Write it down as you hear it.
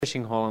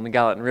fishing hole on the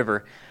Gallatin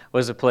River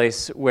was a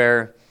place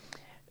where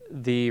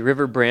the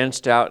river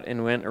branched out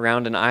and went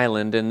around an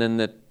island, and then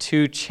the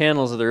two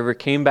channels of the river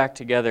came back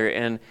together,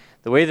 and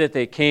the way that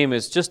they came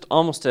is just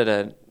almost at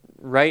a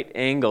right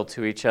angle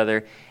to each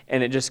other,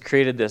 and it just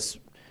created this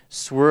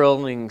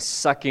swirling,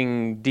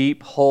 sucking,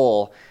 deep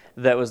hole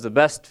that was the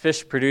best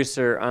fish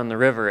producer on the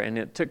river. And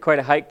it took quite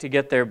a hike to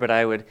get there, but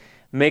I would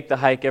make the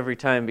hike every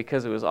time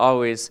because it was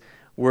always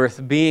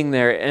worth being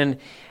there. And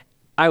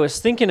I was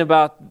thinking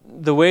about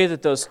the way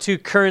that those two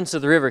currents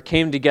of the river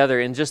came together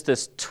in just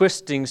this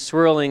twisting,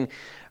 swirling,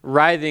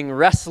 writhing,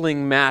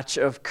 wrestling match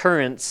of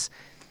currents.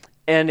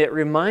 And it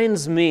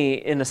reminds me,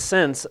 in a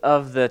sense,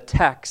 of the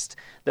text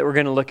that we're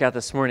going to look at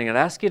this morning. I'd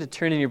ask you to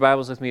turn in your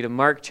Bibles with me to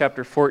Mark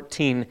chapter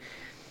 14,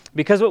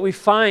 because what we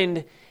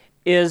find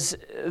is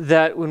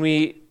that when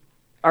we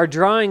are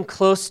drawing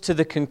close to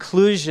the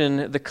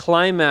conclusion, the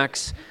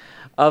climax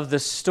of the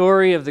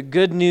story of the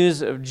good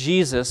news of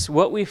Jesus,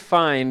 what we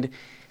find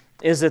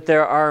is that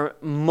there are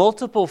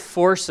multiple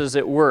forces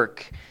at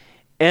work,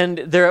 and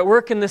they're at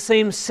work in the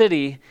same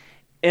city,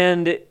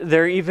 and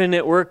they're even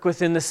at work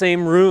within the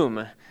same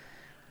room.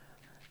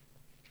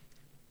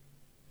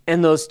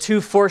 And those two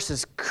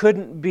forces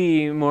couldn't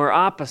be more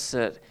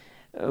opposite,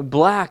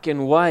 black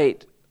and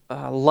white,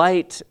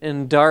 light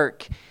and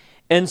dark.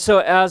 And so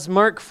as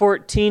Mark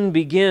 14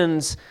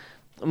 begins,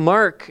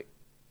 Mark,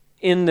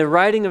 in the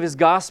writing of his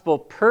gospel,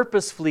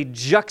 purposefully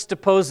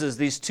juxtaposes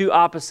these two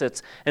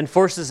opposites and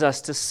forces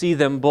us to see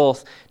them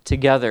both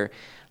together.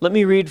 Let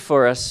me read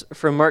for us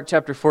from Mark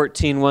chapter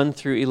 14, 1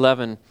 through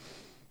 11.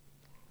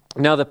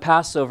 Now the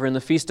Passover and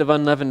the Feast of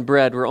Unleavened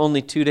Bread were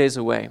only 2 days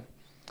away.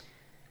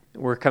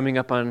 We're coming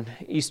up on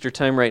Easter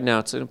time right now.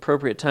 It's an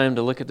appropriate time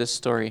to look at this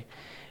story.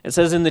 It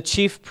says, "And the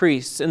chief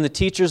priests and the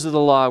teachers of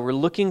the law were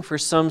looking for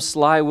some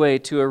sly way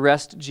to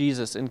arrest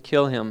Jesus and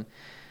kill him.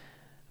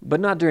 But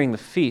not during the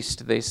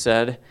feast, they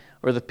said,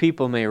 or the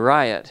people may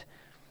riot.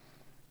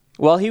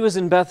 While he was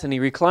in Bethany,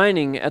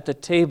 reclining at the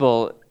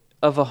table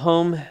of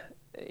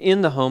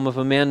in the home of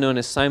a man known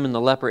as Simon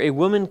the leper, a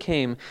woman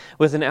came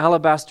with an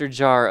alabaster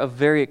jar of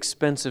very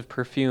expensive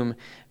perfume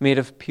made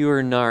of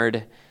pure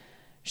nard.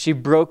 She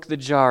broke the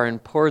jar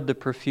and poured the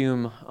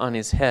perfume on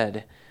his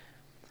head.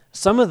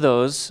 Some of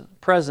those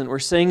present were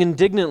saying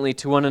indignantly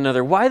to one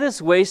another, 'Why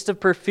this waste of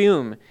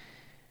perfume?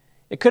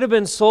 It could have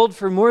been sold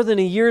for more than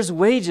a year's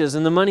wages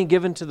and the money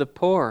given to the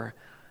poor.'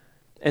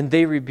 And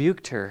they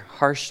rebuked her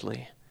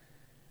harshly.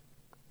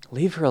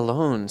 'Leave her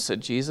alone,' said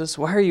Jesus.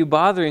 'Why are you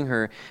bothering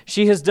her?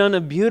 She has done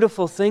a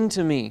beautiful thing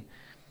to me.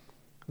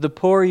 The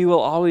poor you will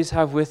always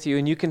have with you,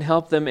 and you can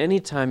help them any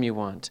time you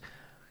want.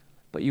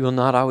 But you will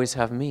not always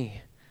have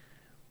me.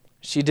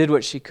 She did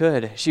what she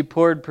could. She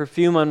poured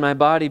perfume on my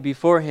body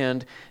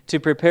beforehand to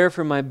prepare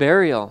for my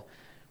burial.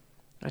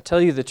 I tell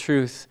you the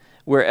truth,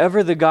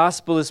 wherever the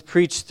gospel is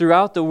preached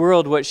throughout the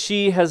world, what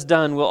she has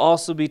done will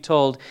also be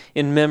told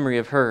in memory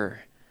of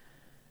her.'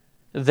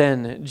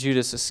 Then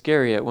Judas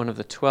Iscariot, one of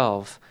the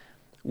 12,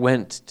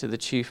 went to the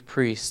chief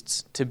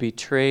priests to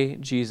betray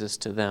Jesus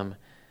to them.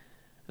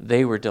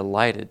 They were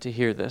delighted to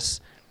hear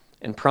this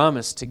and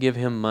promised to give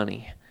him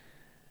money.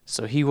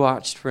 So he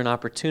watched for an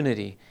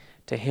opportunity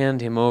to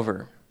hand him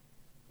over."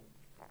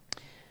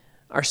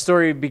 Our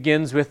story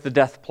begins with the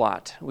death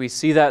plot. We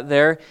see that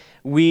there.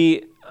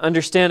 We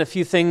understand a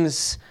few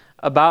things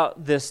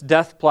about this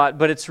death plot,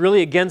 but it's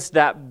really against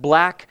that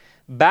black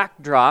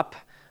backdrop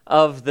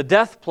of the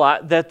death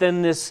plot that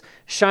then this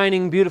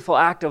shining, beautiful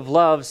act of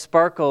love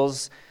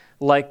sparkles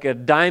like a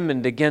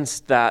diamond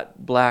against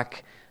that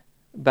black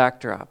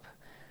backdrop.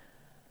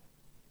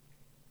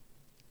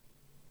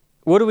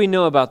 What do we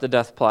know about the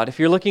death plot? If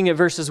you're looking at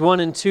verses 1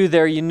 and 2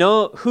 there, you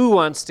know who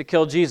wants to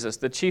kill Jesus,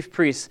 the chief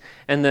priests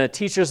and the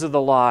teachers of the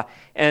law.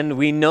 And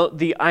we note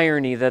the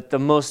irony that the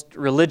most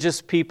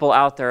religious people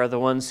out there are the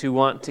ones who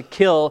want to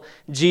kill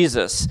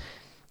Jesus.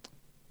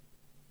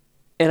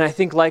 And I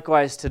think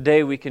likewise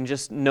today we can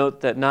just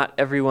note that not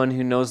everyone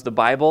who knows the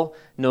Bible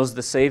knows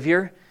the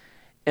Savior.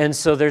 And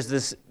so there's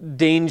this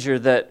danger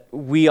that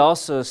we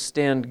also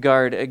stand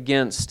guard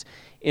against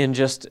in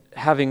just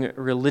having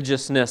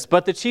religiousness.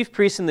 But the chief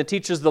priests and the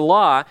teachers of the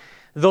law,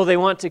 though they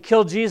want to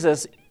kill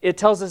Jesus, it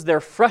tells us they're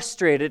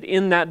frustrated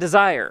in that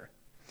desire.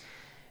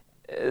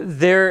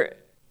 They're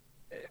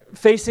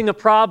facing a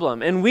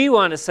problem. And we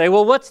want to say,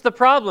 well, what's the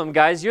problem,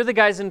 guys? You're the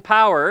guys in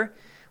power.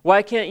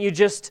 Why can't you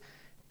just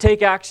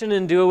take action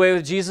and do away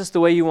with Jesus the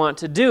way you want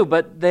to do?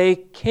 But they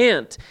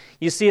can't.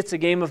 You see, it's a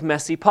game of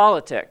messy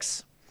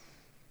politics.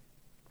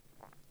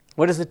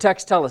 What does the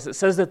text tell us? It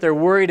says that they're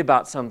worried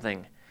about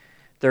something.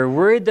 They're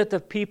worried that the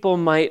people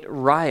might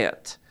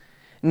riot.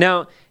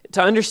 Now,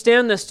 to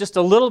understand this just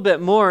a little bit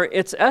more,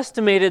 it's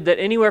estimated that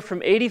anywhere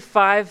from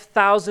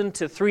 85,000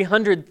 to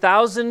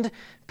 300,000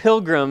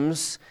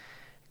 pilgrims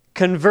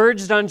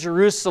converged on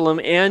Jerusalem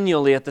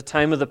annually at the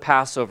time of the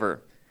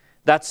Passover.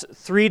 That's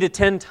 3 to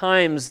 10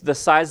 times the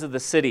size of the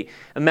city.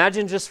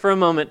 Imagine just for a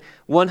moment,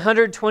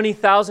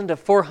 120,000 to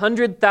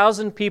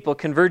 400,000 people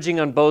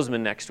converging on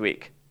Bozeman next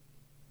week.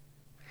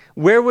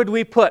 Where would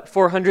we put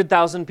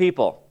 400,000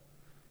 people?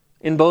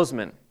 In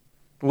Bozeman.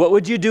 What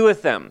would you do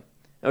with them?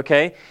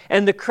 Okay?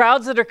 And the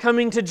crowds that are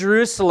coming to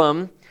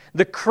Jerusalem,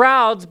 the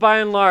crowds, by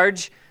and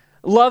large,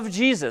 love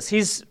Jesus.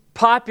 He's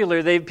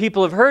popular.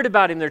 People have heard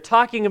about him. They're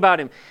talking about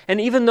him.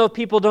 And even though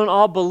people don't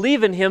all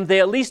believe in him,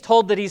 they at least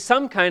hold that he's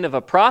some kind of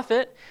a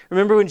prophet.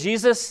 Remember when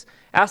Jesus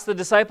asked the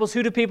disciples,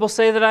 who do people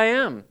say that I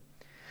am?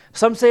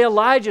 Some say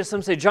Elijah,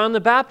 some say John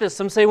the Baptist,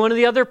 some say one of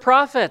the other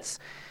prophets.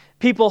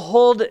 People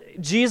hold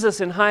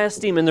Jesus in high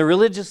esteem, and the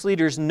religious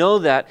leaders know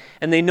that,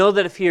 and they know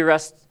that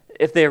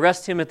if they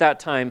arrest him at that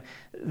time,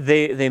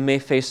 they may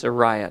face a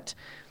riot.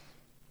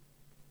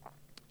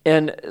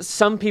 And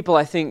some people,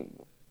 I think,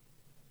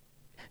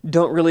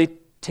 don't really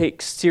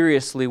take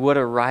seriously what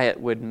a riot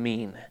would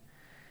mean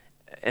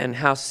and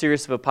how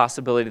serious of a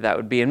possibility that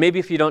would be. And maybe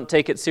if you don't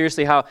take it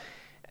seriously, how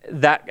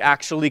that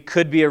actually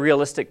could be a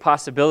realistic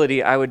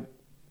possibility, I would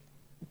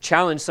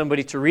challenge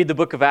somebody to read the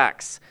book of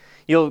Acts.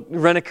 You'll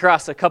run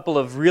across a couple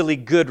of really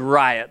good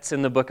riots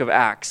in the book of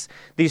Acts.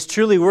 These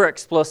truly were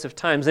explosive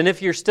times. And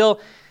if you're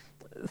still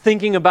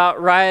thinking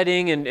about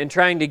rioting and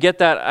trying to get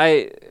that,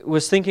 I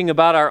was thinking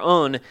about our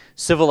own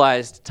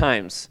civilized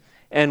times.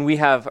 And we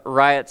have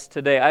riots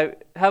today. I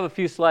have a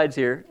few slides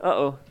here.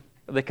 Uh-oh.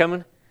 Are they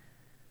coming?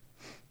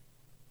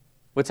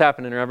 What's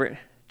happening, Robert?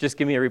 Just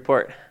give me a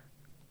report.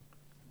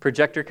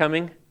 Projector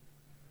coming?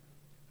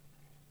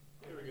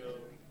 Here we go.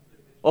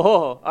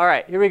 Oh, all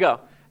right. Here we go. A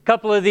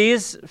couple of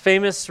these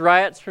famous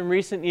riots from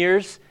recent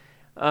years.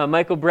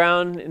 Michael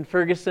Brown in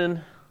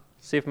Ferguson.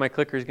 See if my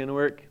clicker is going to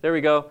work. There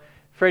we go.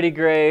 Freddie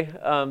Gray.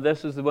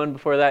 This was the one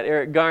before that.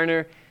 Eric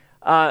Garner.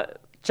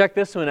 Check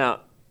this one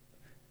out.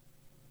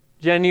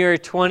 January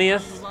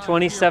 20th,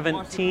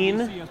 2017.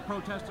 As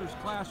protesters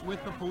clash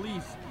with the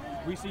police.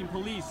 We've seen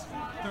police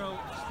throw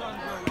stun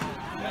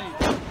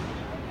grenades.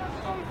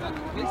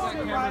 Hit that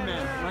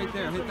cameraman right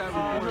there. Hit that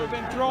reporter. They've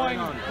been throwing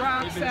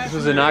rocks. This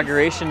was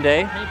Inauguration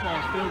Day.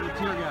 Paintballs filled with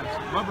tear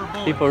gas. Rubber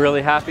bullets. People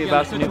really happy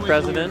about the new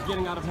president.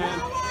 Getting out of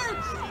hand.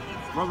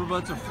 Rubber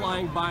bullets are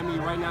flying by me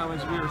right now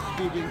as we are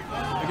speaking.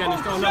 Again,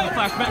 he's throwing another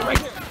flashback right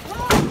there.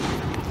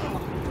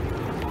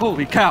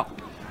 Holy cow.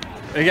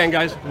 Again,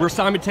 guys, we're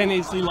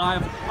simultaneously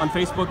live on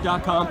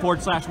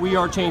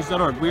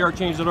Facebook.com/wearechange.org.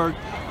 Wearechange.org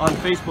on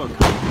Facebook.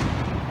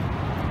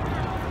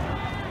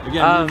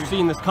 Again, we're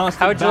seeing this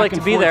constant how would you like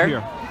to be there?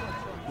 Here.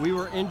 We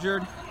were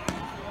injured.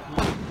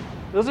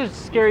 Those are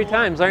scary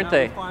times, aren't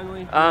they?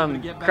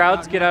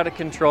 Crowds get out of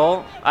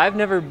control. I've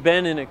never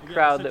been in a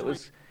crowd that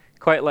was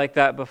quite like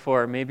that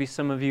before. Maybe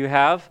some of you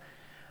have.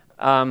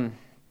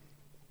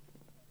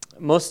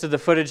 Most of the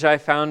footage I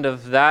found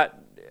of that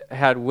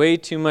had way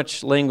too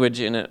much language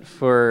in it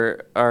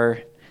for our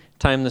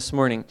time this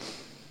morning.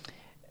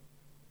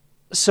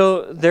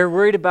 So they're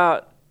worried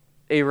about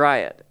a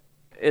riot.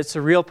 It's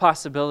a real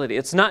possibility.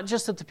 It's not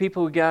just that the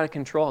people would get out of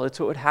control. It's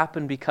what would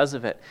happen because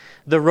of it.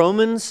 The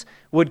Romans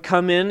would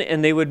come in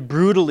and they would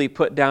brutally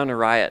put down a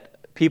riot.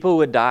 People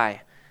would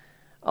die.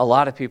 A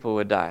lot of people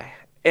would die.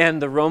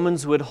 And the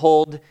Romans would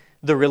hold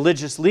the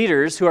religious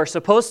leaders, who are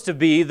supposed to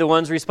be the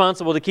ones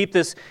responsible to keep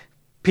this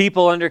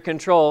people under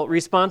control,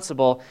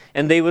 responsible,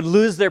 and they would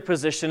lose their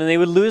position and they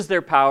would lose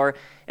their power.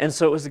 And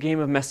so it was a game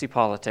of messy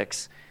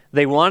politics.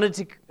 They wanted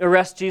to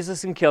arrest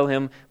Jesus and kill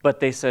him, but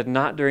they said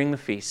not during the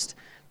feast,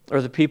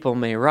 or the people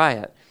may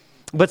riot.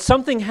 But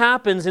something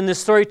happens in this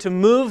story to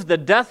move the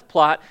death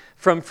plot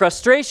from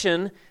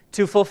frustration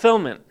to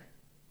fulfillment.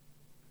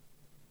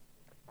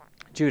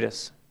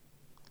 Judas.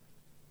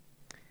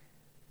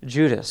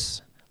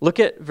 Look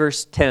at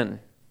verse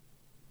 10.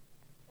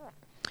 It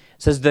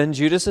says, Then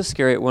Judas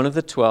Iscariot, one of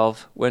the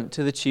 12, went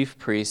to the chief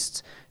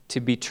priests to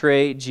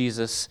betray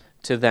Jesus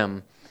to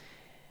them.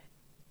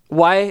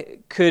 Why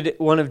could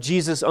one of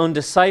Jesus' own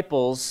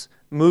disciples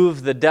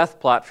move the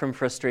death plot from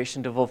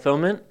frustration to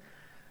fulfillment?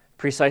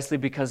 Precisely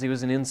because he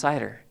was an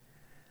insider.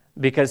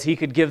 Because he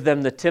could give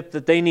them the tip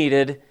that they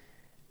needed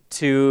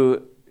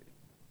to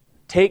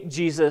take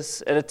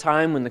Jesus at a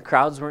time when the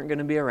crowds weren't going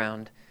to be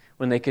around,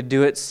 when they could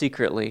do it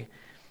secretly.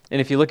 And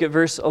if you look at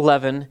verse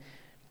 11,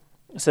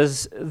 it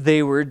says,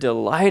 they were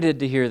delighted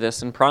to hear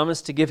this and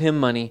promised to give him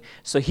money.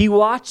 So he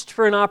watched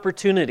for an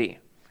opportunity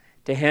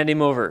to hand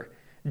him over.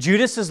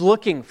 Judas is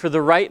looking for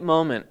the right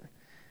moment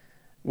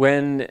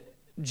when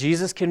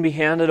Jesus can be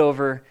handed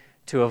over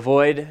to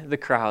avoid the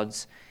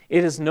crowds.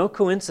 It is no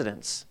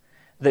coincidence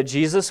that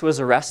Jesus was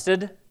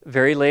arrested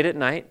very late at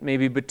night,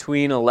 maybe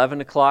between 11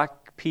 o'clock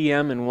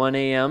p.m. and 1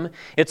 a.m.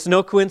 It's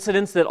no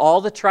coincidence that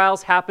all the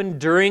trials happened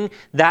during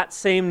that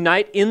same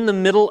night, in the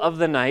middle of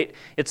the night.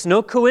 It's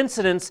no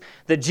coincidence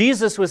that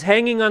Jesus was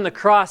hanging on the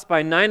cross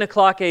by 9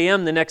 o'clock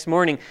a.m. the next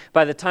morning.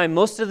 By the time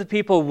most of the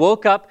people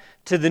woke up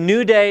to the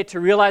new day to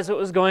realize what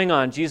was going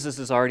on, Jesus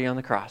is already on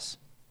the cross.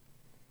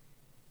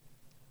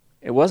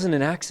 It wasn't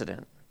an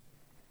accident.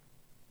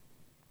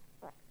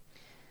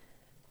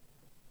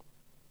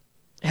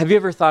 Have you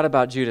ever thought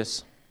about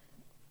Judas?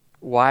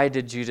 Why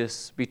did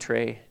Judas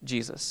betray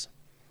Jesus?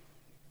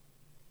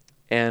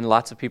 And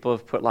lots of people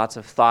have put lots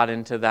of thought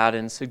into that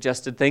and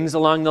suggested things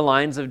along the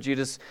lines of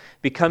Judas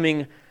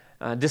becoming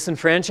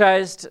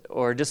disenfranchised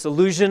or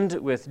disillusioned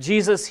with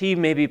Jesus. He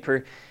maybe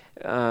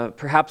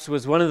perhaps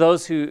was one of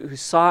those who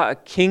saw a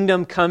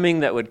kingdom coming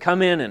that would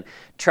come in and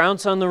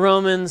trounce on the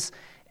Romans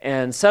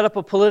and set up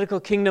a political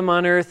kingdom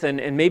on earth,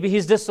 and maybe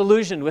he's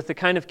disillusioned with the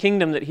kind of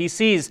kingdom that he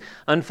sees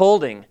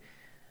unfolding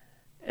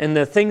and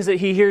the things that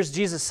he hears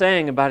Jesus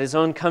saying about his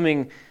own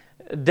coming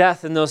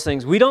death and those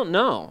things. We don't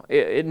know.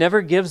 It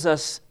never gives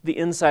us the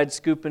inside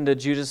scoop into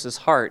Judas's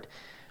heart.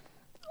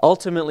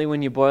 Ultimately,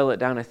 when you boil it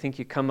down, I think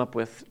you come up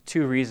with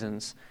two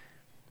reasons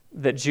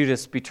that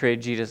Judas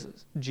betrayed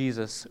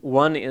Jesus.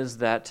 One is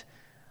that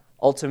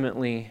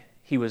ultimately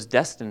he was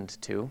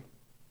destined to.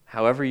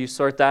 However you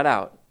sort that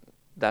out,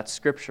 that's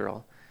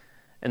scriptural.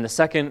 And the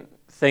second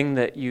thing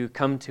that you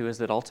come to is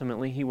that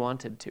ultimately he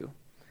wanted to.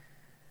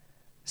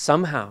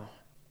 Somehow,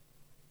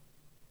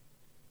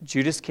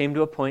 Judas came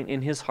to a point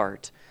in his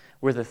heart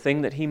where the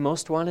thing that he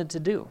most wanted to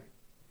do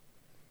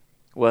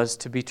was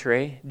to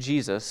betray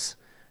Jesus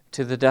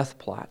to the death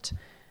plot.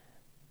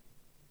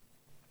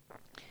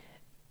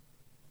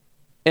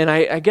 And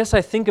I guess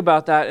I think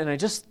about that, and I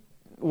just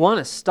want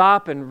to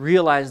stop and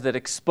realize that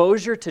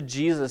exposure to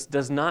Jesus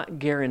does not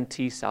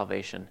guarantee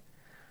salvation.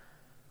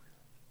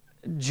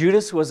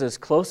 Judas was as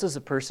close as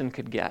a person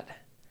could get.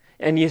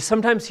 And you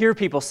sometimes hear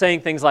people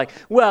saying things like,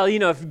 well,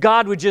 if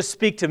God would just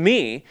speak to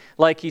me,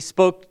 like he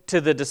spoke to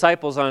the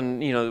disciples on,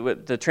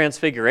 the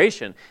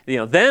transfiguration,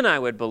 then I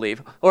would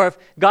believe. Or if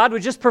God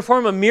would just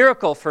perform a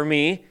miracle for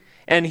me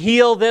and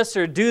heal this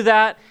or do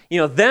that,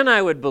 then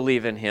I would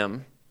believe in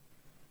him.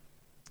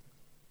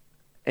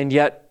 And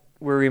yet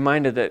we're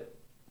reminded that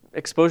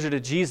exposure to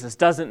Jesus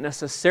doesn't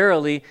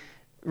necessarily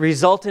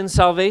result in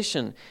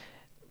salvation.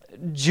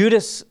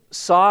 Judas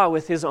saw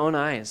with his own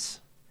eyes.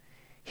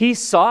 He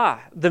saw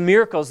the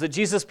miracles that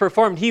Jesus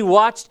performed. He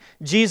watched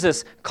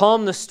Jesus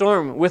calm the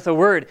storm with a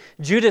word.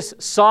 Judas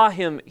saw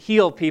him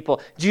heal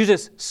people.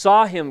 Judas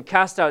saw him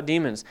cast out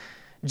demons.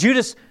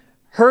 Judas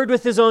heard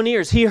with his own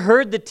ears. He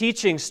heard the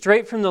teaching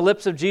straight from the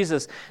lips of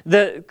Jesus.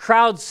 The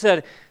crowd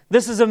said,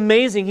 "This is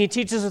amazing. He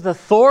teaches with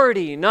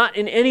authority, not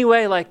in any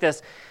way like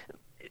this."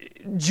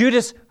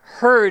 Judas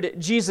heard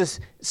Jesus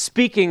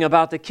speaking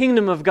about the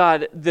kingdom of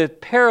God, the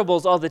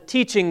parables, all the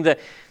teaching, the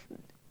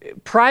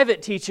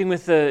private teaching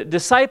with the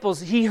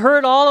disciples. He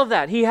heard all of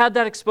that. He had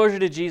that exposure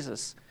to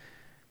Jesus.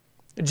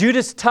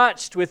 Judas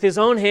touched with his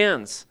own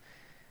hands.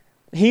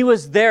 He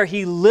was there.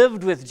 He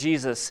lived with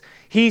Jesus.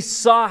 He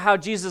saw how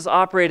Jesus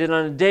operated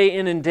on a day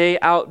in and day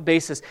out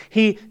basis.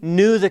 He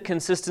knew the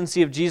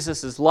consistency of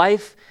Jesus'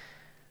 life.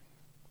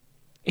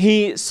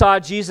 He saw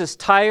Jesus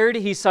tired.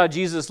 He saw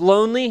Jesus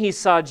lonely. He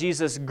saw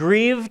Jesus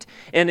grieved.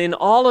 And in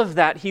all of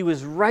that, he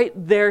was right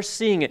there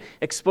seeing it.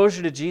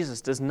 Exposure to Jesus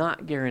does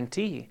not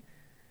guarantee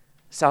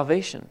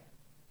salvation.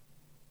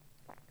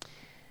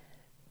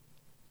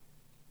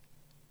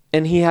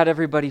 And he had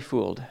everybody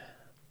fooled.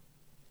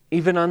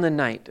 Even on the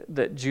night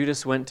that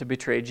Judas went to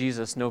betray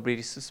Jesus,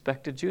 nobody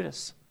suspected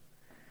Judas.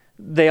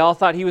 They all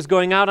thought he was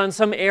going out on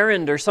some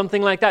errand or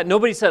something like that.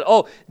 Nobody said,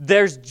 "Oh,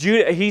 there's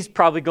Judas. He's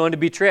probably going to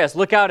betray us.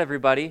 Look out,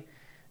 everybody."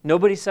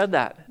 Nobody said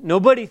that.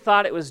 Nobody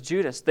thought it was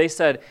Judas. They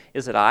said,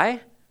 "Is it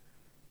I?"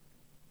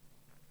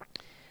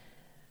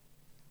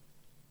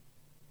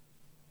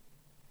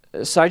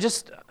 So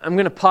I'm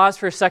going to pause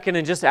for a second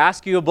and just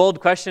ask you a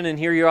bold question, and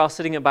here you're all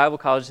sitting at Bible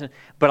college,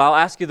 but I'll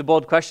ask you the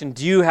bold question.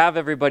 Do you have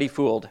everybody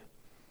fooled?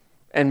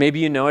 And maybe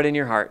you know it in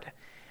your heart.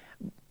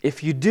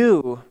 If you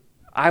do,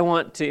 I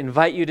want to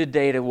invite you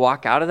today to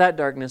walk out of that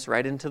darkness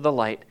right into the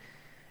light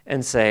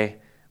and say,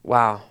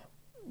 wow,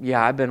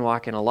 yeah, I've been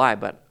walking a lie,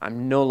 but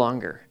I'm no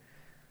longer.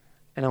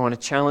 And I want to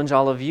challenge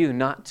all of you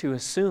not to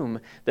assume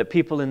that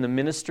people in the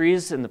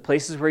ministries and the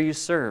places where you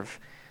serve,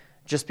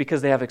 just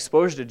because they have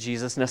exposure to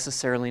Jesus,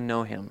 necessarily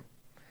know him.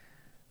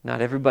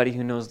 Not everybody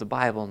who knows the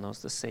Bible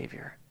knows the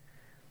Savior.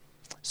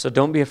 So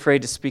don't be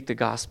afraid to speak the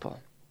gospel.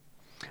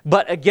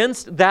 But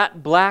against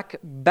that black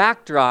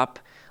backdrop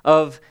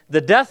of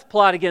the death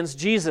plot against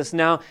Jesus,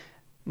 now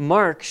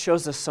Mark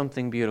shows us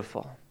something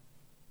beautiful.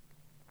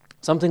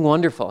 Something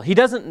wonderful. He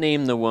doesn't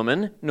name the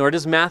woman, nor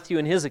does Matthew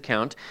in his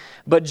account,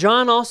 but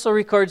John also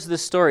records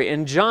this story,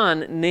 and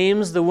John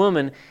names the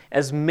woman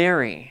as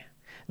Mary.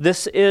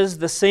 This is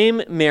the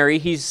same Mary,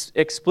 he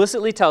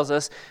explicitly tells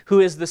us, who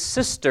is the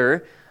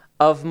sister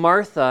of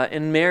Martha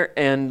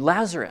and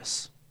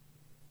Lazarus.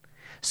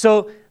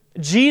 So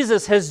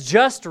Jesus has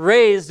just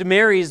raised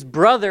Mary's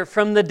brother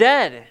from the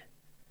dead.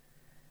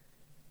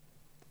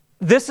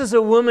 This is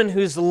a woman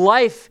whose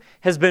life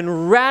has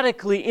been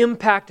radically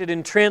impacted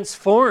and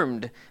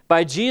transformed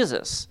by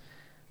Jesus.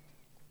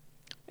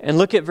 And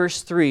look at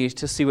verse 3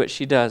 to see what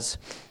she does.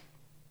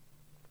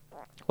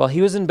 While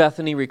he was in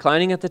Bethany,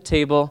 reclining at the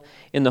table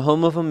in the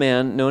home of a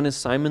man known as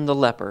Simon the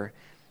leper,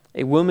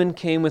 a woman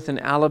came with an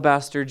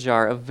alabaster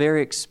jar of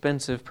very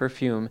expensive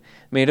perfume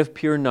made of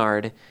pure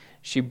nard.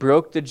 She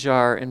broke the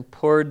jar and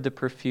poured the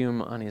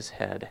perfume on his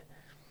head.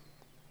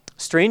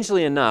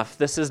 Strangely enough,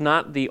 this is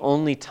not the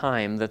only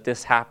time that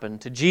this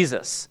happened to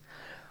Jesus.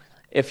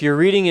 If you're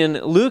reading in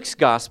Luke's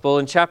Gospel,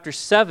 in chapter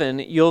 7,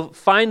 you'll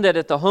find that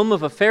at the home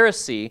of a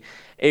Pharisee,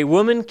 a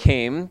woman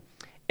came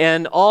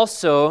and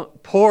also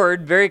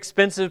poured very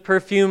expensive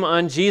perfume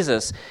on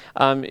Jesus.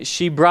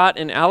 She brought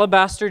an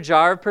alabaster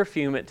jar of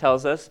perfume, it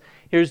tells us.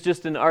 Here's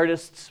just an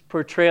artist's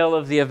portrayal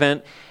of the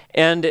event.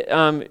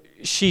 And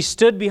she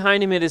stood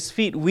behind him at his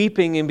feet,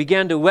 weeping, and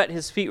began to wet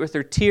his feet with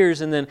her tears,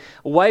 and then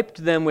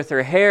wiped them with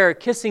her hair,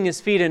 kissing his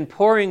feet and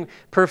pouring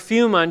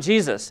perfume on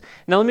Jesus.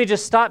 Now let me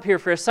just stop here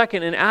for a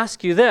second and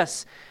ask you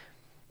this.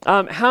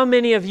 How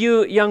many of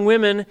you young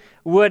women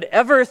would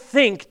ever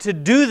think to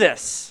do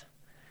this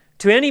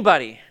to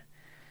anybody?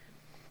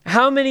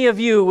 How many of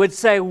you would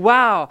say,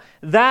 wow,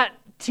 that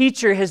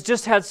teacher has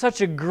just had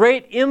such a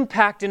great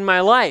impact in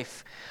my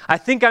life. I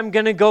think I'm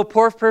going to go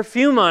pour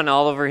perfume on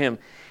all over him.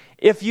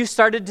 If you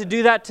started to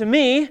do that to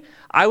me,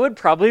 I would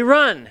probably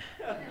run.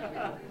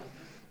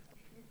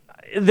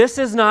 This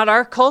is not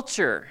our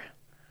culture.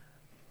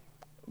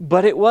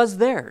 But it was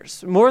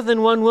theirs. More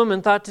than one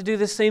woman thought to do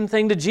the same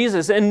thing to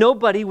Jesus, and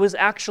nobody was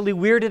actually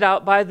weirded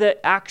out by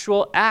the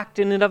actual act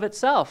in and of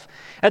itself.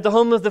 At the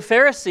home of the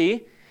Pharisee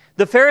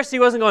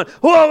wasn't going,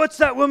 whoa, what's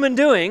that woman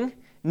doing?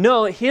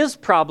 No, his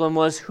problem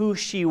was who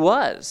she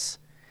was.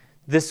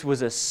 This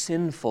was a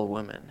sinful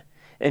woman,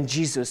 and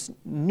Jesus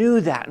knew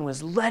that and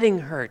was letting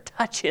her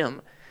touch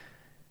him.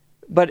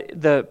 But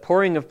the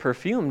pouring of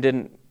perfume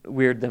didn't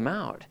weird them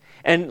out.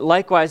 And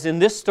likewise, in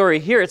this story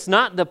here, it's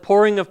not the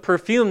pouring of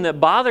perfume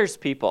that bothers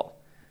people.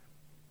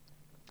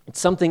 It's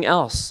something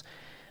else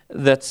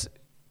that's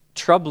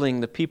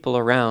troubling the people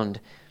around.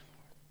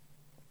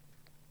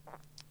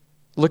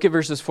 Look at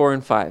verses 4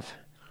 and 5.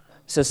 It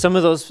says, some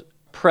of those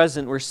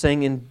present were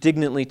saying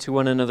indignantly to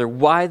one another,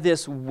 why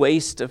this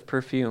waste of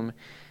perfume?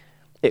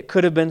 It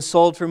could have been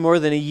sold for more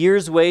than a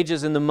year's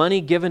wages and the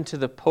money given to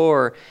the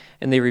poor.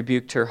 And they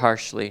rebuked her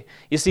harshly.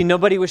 You see,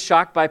 nobody was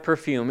shocked by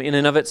perfume in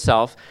and of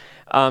itself.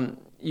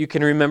 You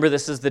can remember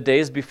this is the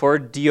days before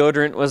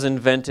deodorant was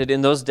invented.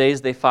 In those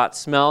days, they fought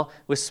smell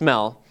with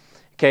smell.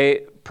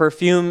 Okay,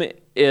 perfume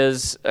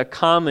is a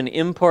common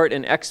import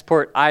and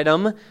export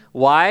item.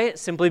 Why?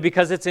 Simply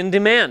because it's in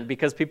demand,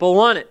 because people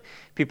want it.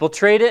 People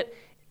trade it.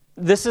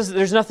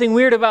 There's nothing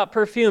weird about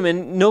perfume,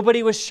 and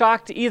nobody was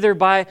shocked either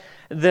by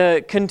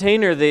the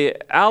container, the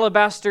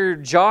alabaster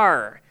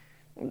jar.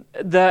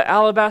 The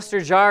alabaster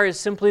jar is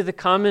simply the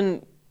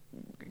common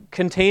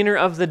container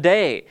of the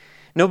day.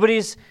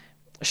 Nobody's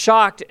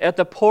shocked at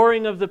the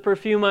pouring of the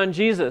perfume on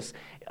Jesus.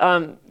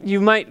 You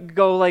might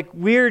go like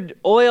weird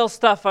oil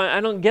stuff. I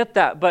don't get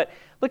that. But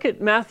look at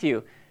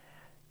Matthew.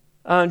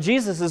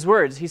 Jesus'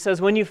 words. He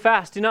says, when you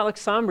fast, do not look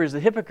somber as the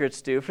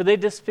hypocrites do, for they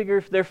disfigure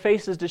their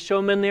faces to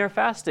show men they are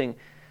fasting.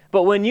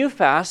 But when you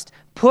fast,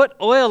 put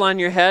oil on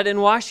your head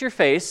and wash your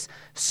face,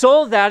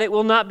 so that it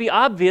will not be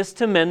obvious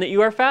to men that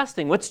you are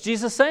fasting. What's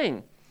Jesus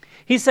saying?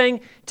 He's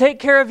saying, take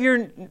care of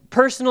your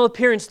personal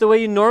appearance the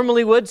way you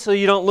normally would so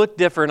you don't look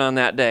different on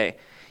that day.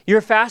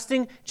 You're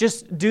fasting,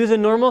 just do the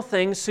normal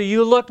thing so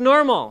you look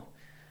normal.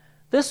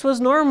 This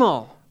was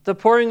normal, the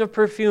pouring of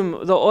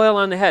perfume, the oil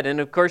on the head. And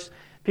of course,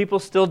 people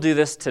still do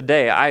this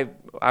today.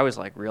 I was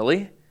like,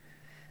 really?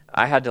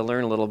 I had to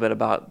learn a little bit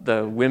about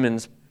the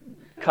women's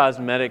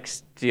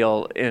cosmetics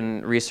deal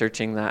in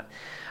researching that.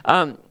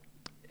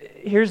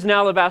 Here's an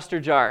alabaster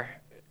jar.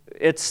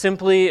 It's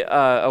simply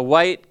a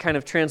white kind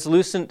of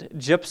translucent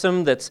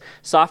gypsum that's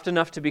soft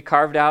enough to be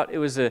carved out. It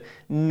was a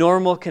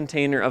normal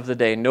container of the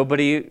day.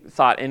 Nobody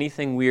thought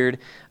anything weird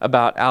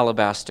about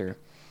alabaster.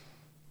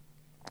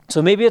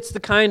 So maybe it's the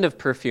kind of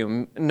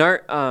perfume.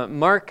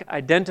 Mark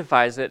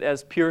identifies it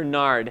as pure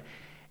nard.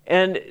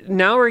 And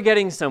now we're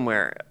getting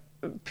somewhere.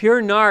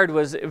 Pure nard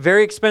was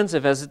very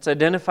expensive, as it's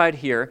identified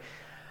here.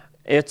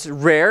 It's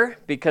rare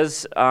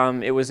because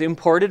it was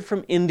imported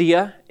from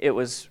India. It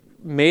was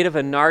made of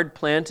a nard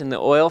plant and the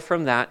oil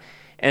from that.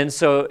 And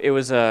so it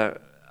was a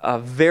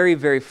very,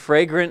 very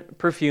fragrant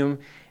perfume.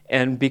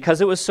 And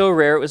because it was so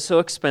rare, it was so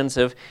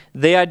expensive,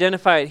 they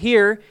identify it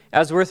here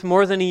as worth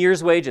more than a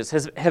year's wages.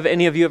 Have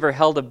any of you ever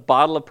held a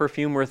bottle of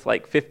perfume worth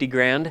like 50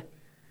 grand?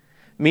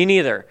 Me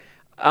neither.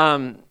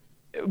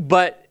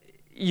 But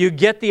you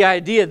get the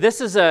idea. This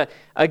is a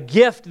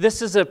gift.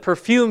 This is a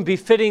perfume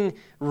befitting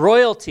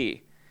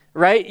royalty,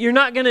 right? You're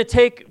not going to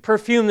take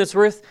perfume that's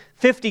worth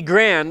 50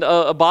 grand,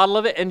 a bottle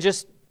of it, and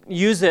just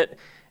use it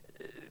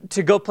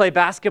to go play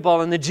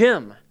basketball in the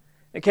gym.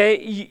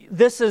 Okay?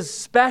 This is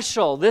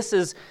special. This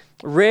is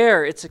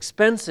rare. It's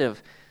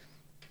expensive.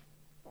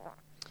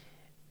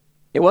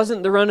 It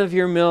wasn't the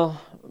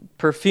run-of-your-mill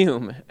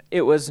perfume.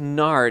 It was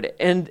nard.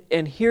 And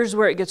here's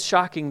where it gets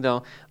shocking,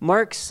 though.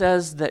 Mark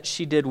says that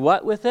she did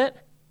what with it?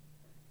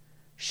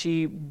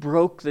 She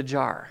broke the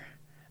jar.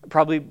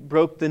 Probably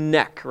broke the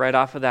neck right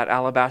off of that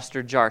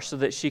alabaster jar so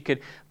that she could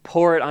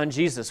pour it on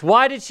Jesus.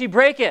 Why did she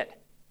break it?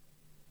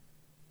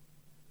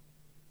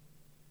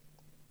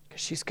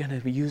 Because she's going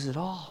to use it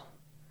all.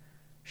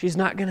 She's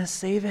not going to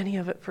save any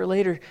of it for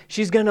later.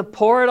 She's going to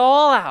pour it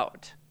all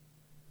out.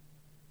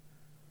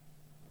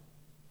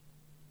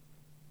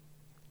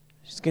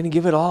 She's going to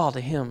give it all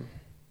to him.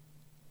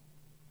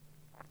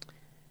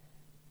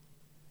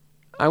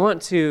 I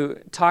want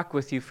to talk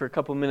with you for a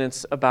couple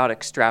minutes about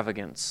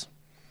extravagance.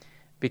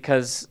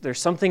 because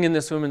there's something in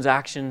this woman's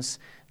actions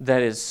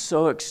that is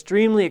so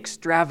extremely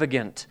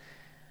extravagant.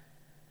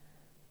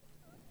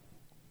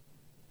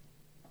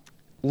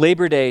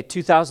 Labor Day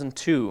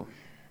 2002,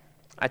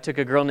 I took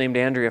a girl named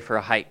Andrea for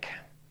a hike.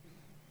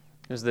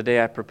 It was the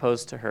day I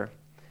proposed to her.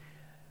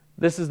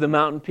 This is the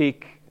mountain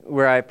peak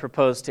where I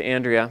proposed to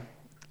Andrea,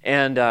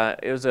 and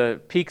it was a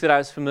peak that I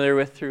was familiar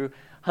with through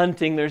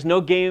hunting. There's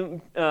no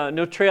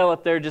trail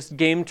up there, just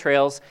game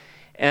trails,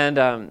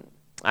 and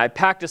I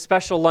packed a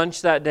special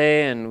lunch that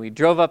day, and we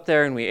drove up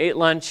there and we ate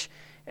lunch,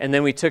 and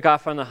then we took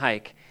off on the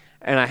hike.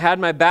 And I had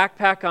my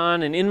backpack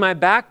on, and in my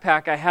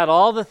backpack I had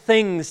all the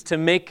things to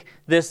make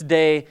this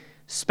day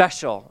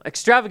special,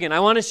 extravagant. I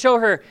want to show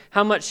her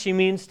how much she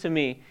means to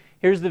me.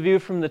 Here's the view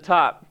from the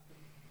top.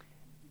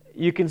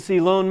 You can see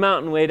Lone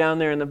Mountain way down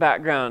there in the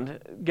background,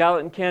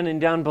 Gallatin Canyon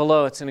down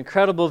below. It's an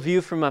incredible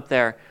view from up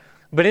there.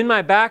 But in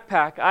my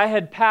backpack, I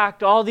had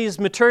packed all these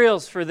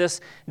materials for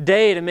this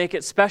day to make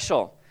it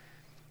special.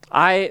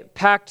 I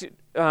packed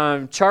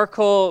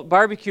charcoal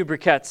barbecue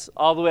briquettes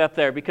all the way up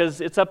there because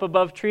it's up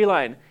above tree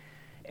line.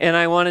 And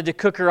I wanted to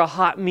cook her a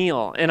hot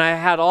meal. And I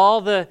had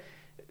all the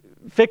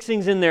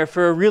fixings in there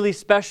for a really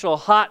special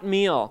hot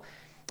meal.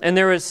 And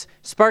there was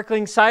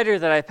sparkling cider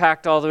that I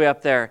packed all the way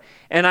up there.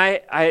 And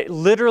I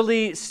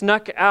literally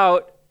snuck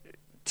out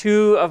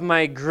 2 of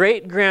my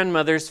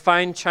great-grandmother's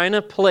fine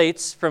china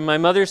plates from my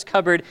mother's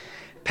cupboard,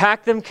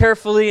 packed them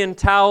carefully in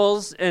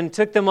towels, and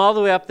took them all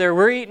the way up there.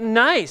 We're eating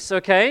nice,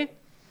 okay?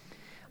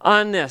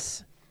 On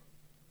this.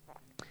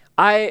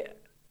 I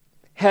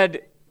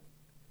had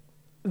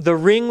the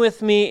ring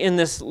with me in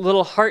this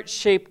little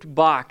heart-shaped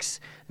box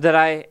that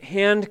I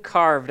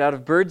hand-carved out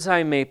of bird's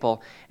eye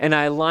maple, and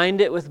I lined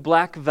it with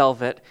black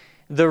velvet.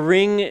 The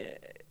ring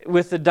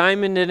with the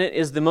diamond in it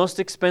is the most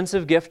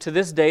expensive gift to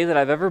this day that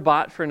I've ever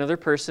bought for another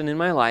person in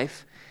my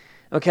life.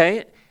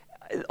 Okay?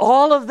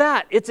 All of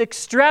that, it's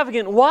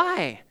extravagant.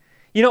 Why?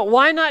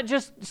 Why not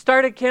just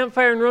start a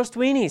campfire and roast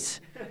weenies?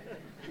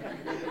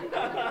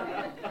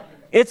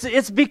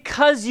 It's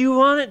because you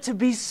want it to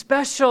be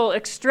special,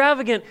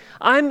 extravagant.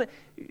 I'm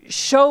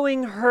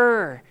showing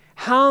her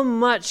how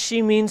much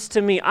she means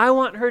to me. I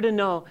want her to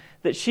know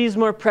that she's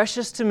more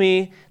precious to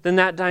me than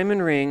that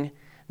diamond ring,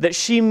 that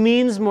she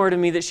means more to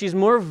me, that she's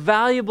more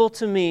valuable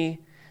to me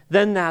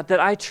than that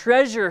I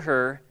treasure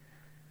her.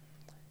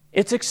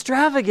 It's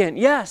extravagant,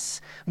 yes,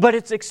 but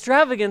it's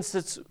extravagance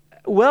that's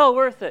well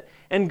worth it.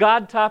 And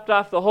God topped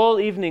off the whole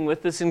evening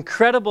with this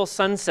incredible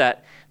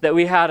sunset that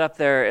we had up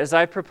there as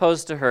I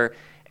proposed to her.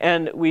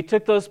 And we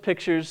took those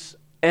pictures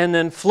and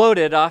then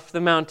floated off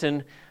the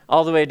mountain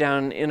all the way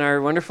down in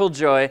our wonderful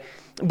joy.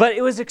 But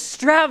it was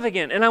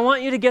extravagant, and I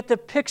want you to get the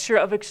picture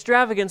of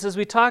extravagance as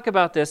we talk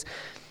about this,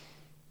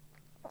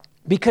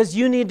 because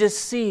you need to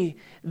see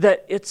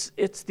that it's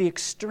the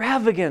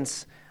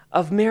extravagance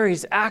of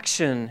Mary's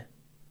action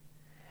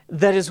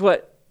that is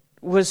what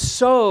was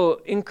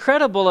so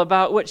incredible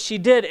about what she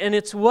did, and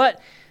it's what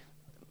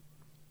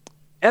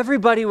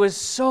everybody was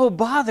so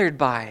bothered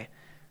by.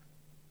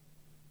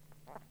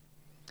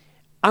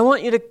 I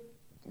want you to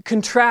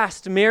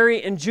contrast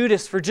Mary and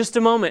Judas for just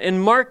a moment.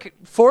 And Mark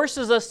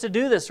forces us to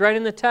do this right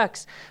in the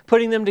text,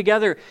 putting them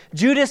together.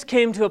 Judas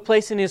came to a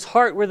place in his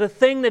heart where the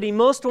thing that he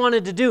most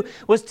wanted to do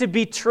was to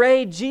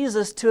betray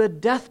Jesus to a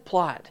death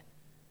plot.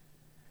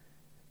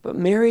 But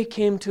Mary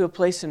came to a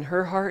place in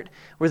her heart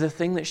where the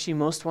thing that she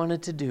most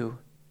wanted to do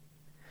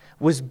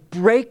was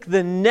break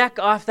the neck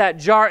off that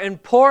jar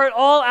and pour it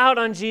all out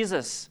on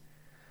Jesus.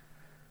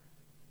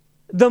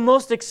 The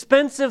most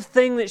expensive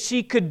thing that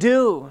she could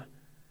do.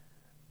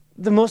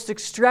 The most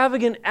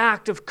extravagant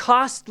act of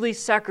costly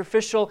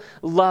sacrificial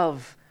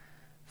love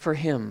for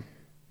Him.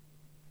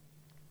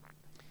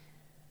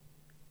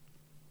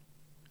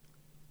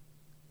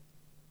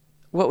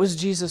 What was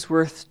Jesus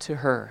worth to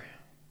her?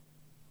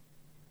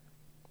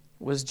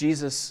 Was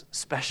Jesus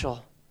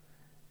special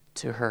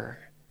to her?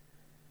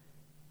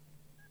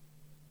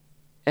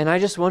 And I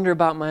just wonder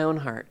about my own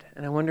heart,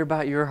 and I wonder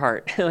about your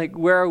heart. Like,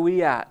 where are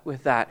we at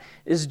with that?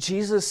 Is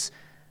Jesus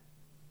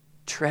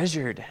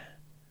treasured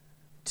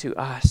to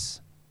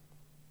us?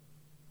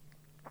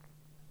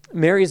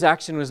 Mary's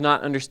action was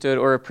not understood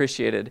or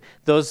appreciated.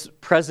 Those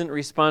present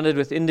responded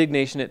with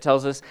indignation, it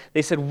tells us.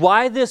 They said,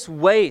 "Why this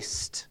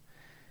waste?"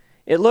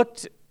 It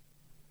looked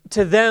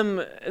to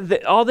them,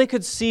 all they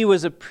could see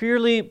was a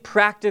purely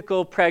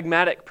practical,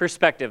 pragmatic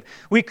perspective.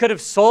 We could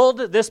have sold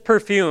this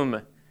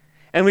perfume,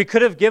 and we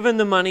could have given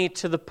the money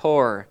to the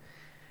poor.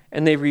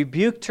 And they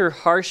rebuked her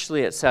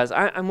harshly, it says.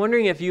 I'm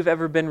wondering if you've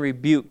ever been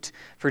rebuked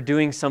for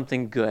doing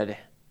something good.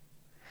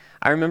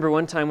 I remember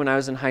one time when I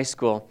was in high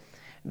school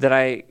that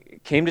I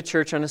came to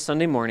church on a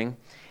Sunday morning,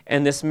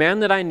 and this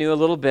man that I knew a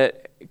little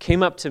bit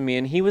came up to me,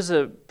 and he was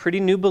a pretty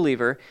new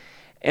believer,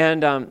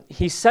 and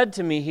he said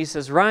to me, he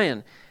says,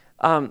 "Ryan,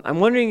 I'm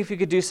wondering if you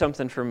could do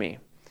something for me.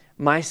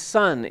 My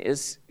son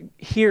is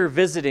here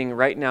visiting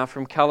right now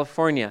from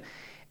California,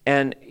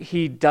 and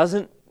he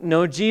doesn't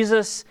know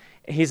Jesus.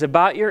 He's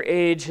about your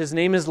age. His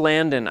name is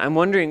Landon. I'm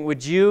wondering,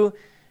 would you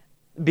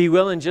be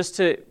willing just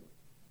to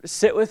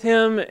sit with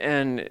him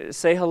and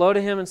say hello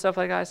to him and stuff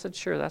like that? I said,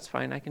 sure, that's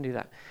fine. I can do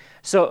that.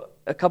 So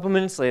a couple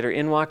minutes later,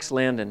 in walks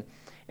Landon.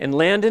 And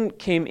Landon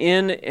came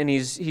in, and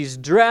he's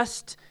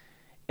dressed,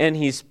 and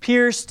he's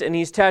pierced, and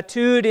he's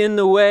tattooed in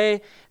the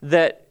way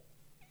that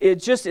it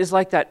just is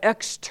like that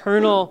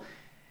external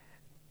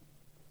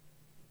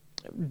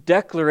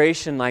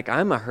declaration, like,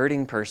 I'm a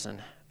hurting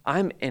person.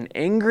 I'm an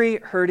angry,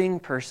 hurting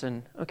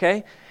person,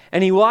 okay?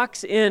 And he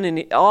walks in,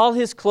 and all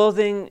his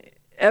clothing,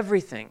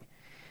 everything.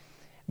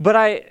 But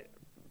I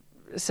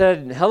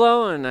said,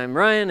 hello, and I'm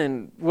Ryan,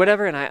 and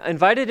whatever, and I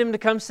invited him to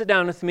come sit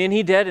down with me, and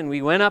he did, and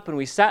we went up, and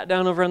we sat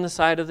down over on the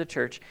side of the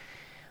church,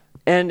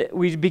 and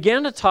we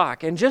began to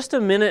talk, and just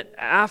a minute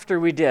after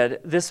we did,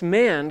 this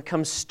man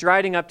comes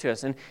striding up to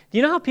us, and do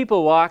you know how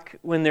people walk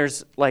when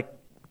there's, like,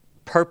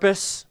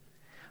 purpose?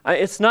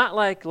 It's not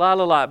like la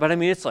la la, but I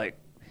mean, it's like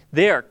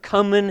they are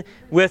coming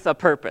with a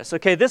purpose,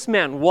 okay? This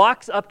man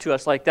walks up to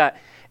us like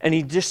that, and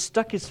he just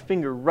stuck his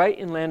finger right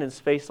in Landon's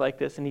face like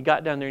this, and he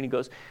got down there, and he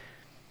goes,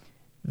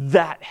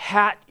 that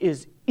hat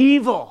is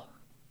evil.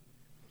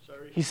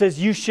 Sorry. He says,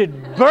 you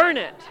should burn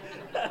it.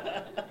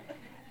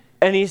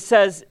 And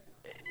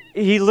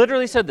he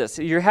literally said this,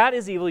 your hat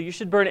is evil, you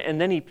should burn it.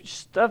 And then he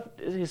stuffed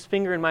his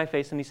finger in my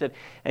face and he said,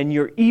 and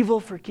you're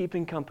evil for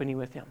keeping company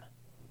with him.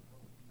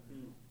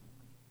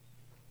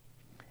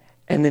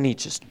 And then he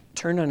just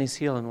turned on his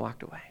heel and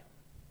walked away.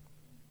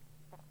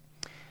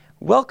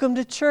 Welcome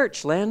to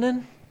church,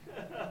 Landon.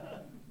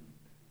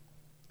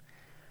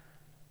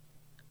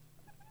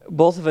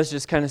 Both of us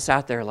just kind of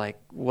sat there like,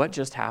 what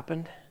just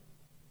happened?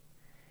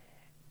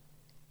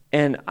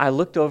 And I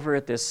looked over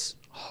at this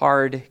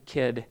hard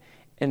kid,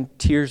 and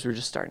tears were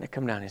just starting to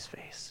come down his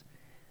face.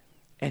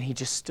 And he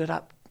just stood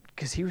up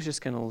because he was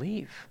just going to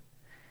leave.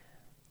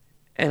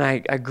 And I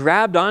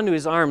grabbed onto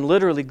his arm,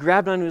 literally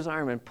grabbed onto his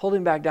arm and pulled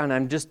him back down.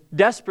 I'm just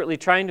desperately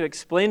trying to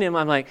explain to him.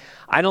 I'm like,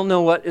 I don't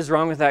know what is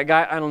wrong with that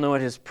guy. I don't know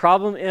what his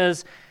problem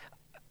is.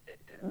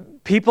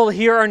 People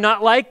here are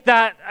not like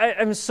that.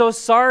 I'm so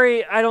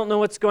sorry. I don't know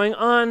what's going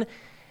on.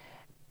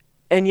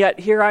 And yet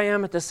here I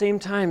am at the same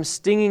time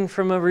stinging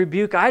from a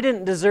rebuke I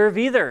didn't deserve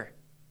either.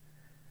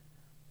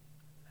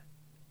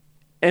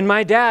 And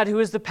my dad, who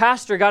is the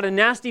pastor, got a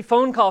nasty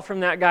phone call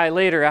from that guy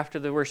later after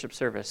the worship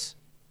service.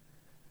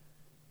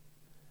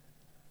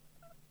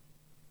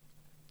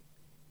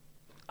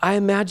 I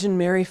imagine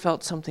Mary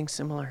felt something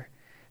similar.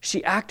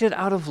 She acted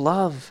out of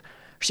love.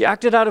 She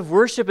acted out of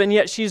worship, and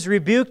yet she's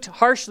rebuked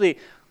harshly.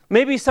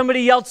 Maybe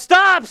somebody yelled,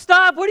 stop,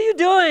 what are you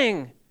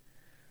doing?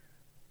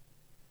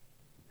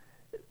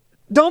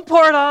 Don't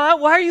pour it all out.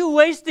 Why are you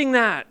wasting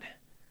that?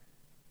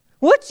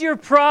 What's your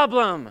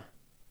problem?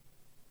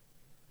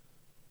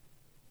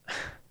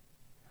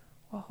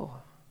 Whoa.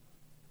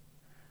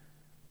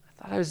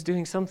 I thought I was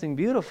doing something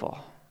beautiful.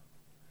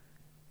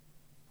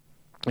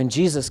 And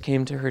Jesus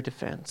came to her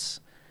defense.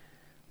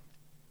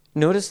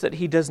 Notice that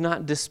he does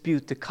not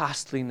dispute the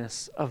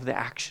costliness of the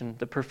action,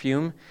 the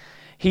perfume.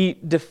 He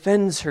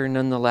defends her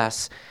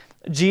nonetheless.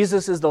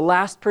 Jesus is the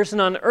last person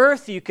on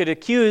earth you could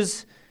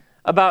accuse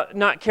about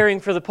not caring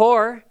for the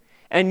poor,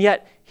 and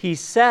yet he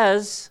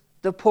says,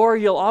 the poor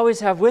you'll always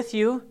have with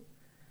you,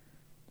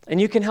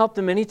 and you can help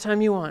them anytime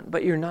you want,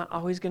 but you're not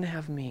always going to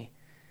have me.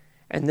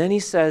 And then he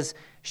says,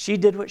 she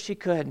did what she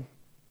could.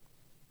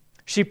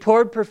 She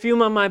poured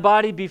perfume on my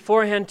body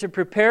beforehand to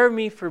prepare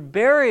me for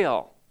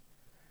burial.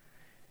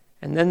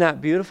 And then that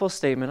beautiful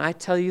statement, I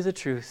tell you the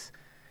truth,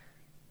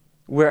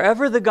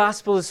 wherever the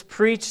gospel is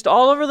preached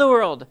all over the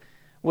world,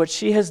 what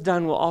she has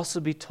done will also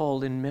be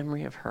told in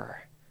memory of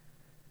her.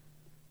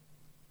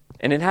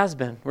 And it has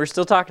been. We're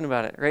still talking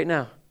about it right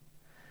now.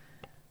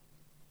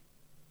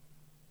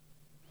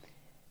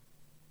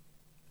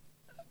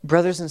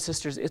 Brothers and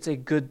sisters, it's a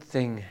good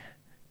thing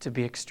to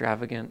be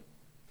extravagant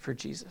for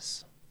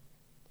Jesus.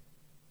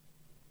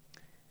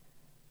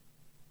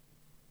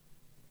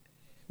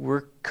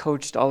 We're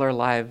coached all our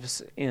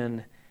lives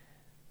in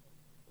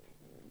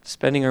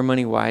spending our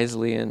money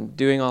wisely and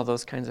doing all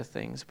those kinds of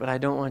things. But I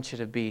don't want you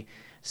to be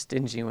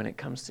stingy when it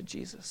comes to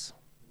Jesus.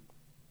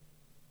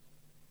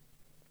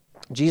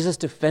 Jesus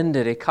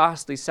defended a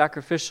costly,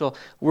 sacrificial,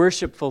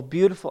 worshipful,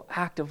 beautiful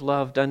act of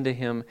love done to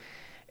him.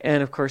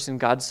 And of course, in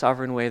God's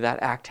sovereign way,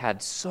 that act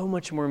had so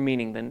much more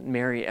meaning than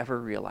Mary ever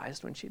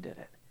realized when she did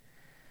it.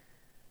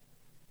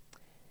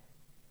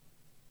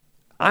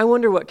 I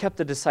wonder what kept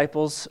the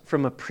disciples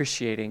from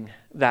appreciating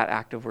that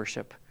act of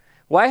worship.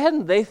 Why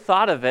hadn't they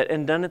thought of it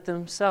and done it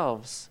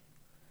themselves?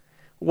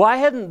 Why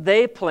hadn't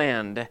they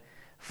planned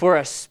for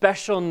a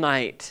special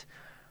night?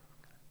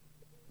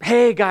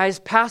 Hey guys,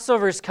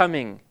 Passover's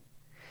coming.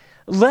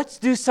 Let's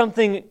do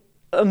something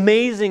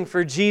amazing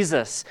for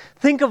Jesus.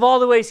 Think of all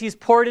the ways he's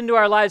poured into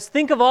our lives.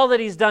 Think of all that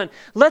he's done.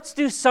 Let's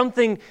do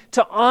something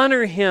to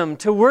honor him,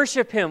 to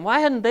worship him.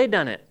 Why hadn't they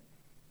done it?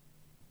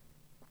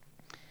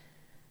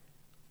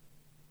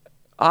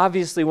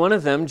 Obviously, one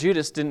of them,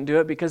 Judas, didn't do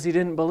it because he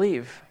didn't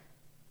believe.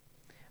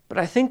 But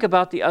I think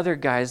about the other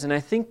guys, and I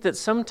think that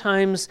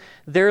sometimes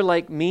they're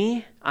like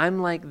me,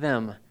 I'm like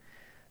them,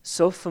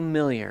 so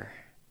familiar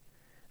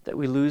that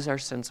we lose our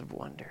sense of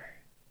wonder.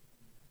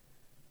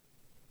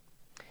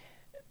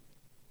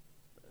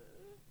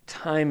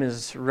 time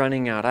is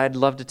running out. I'd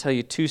love to tell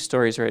you 2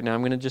 stories right now.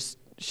 I'm going to just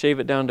shave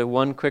it down to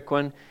one quick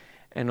one,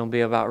 and it'll be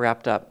about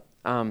wrapped up.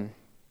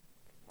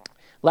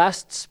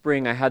 Last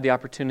spring, I had the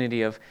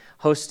opportunity of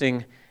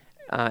hosting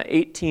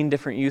 18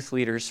 different youth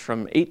leaders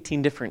from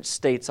 18 different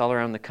states all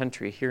around the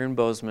country here in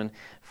Bozeman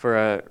for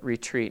a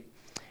retreat.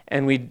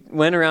 And we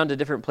went around to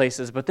different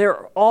places, but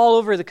they're all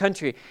over the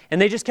country. And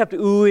they just kept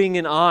oohing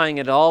and aahing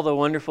at all the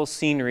wonderful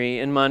scenery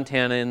in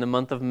Montana in the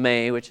month of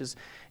May, which is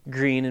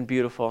green and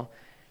beautiful.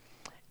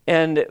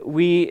 And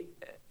we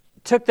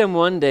took them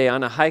one day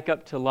on a hike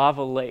up to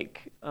Lava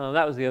Lake.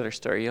 That was the other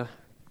story. You'll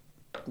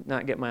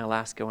not get my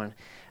Alaska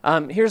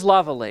one. Here's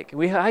Lava Lake.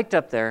 We hiked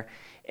up there.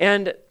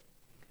 And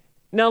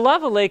now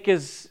Lava Lake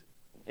it's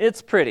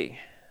pretty.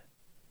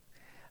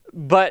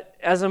 But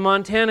as a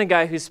Montana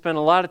guy who spent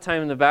a lot of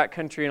time in the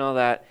backcountry and all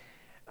that,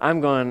 I'm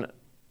going,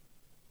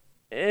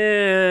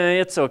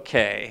 it's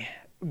okay.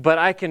 But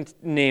I can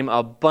name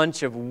a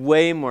bunch of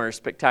way more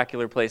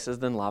spectacular places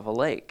than Lava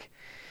Lake.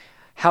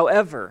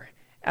 However,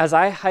 as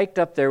I hiked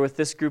up there with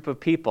this group of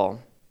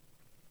people,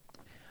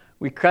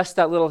 we crest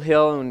that little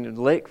hill and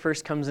the lake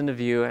first comes into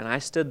view, and I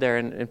stood there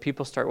and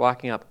people start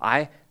walking up.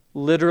 I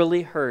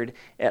literally heard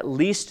at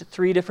least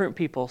 3 different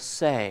people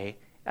say,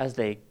 as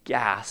they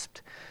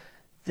gasped,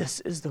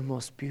 "This is the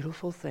most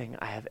beautiful thing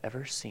I have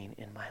ever seen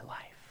in my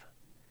life."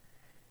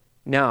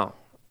 Now,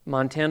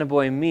 Montana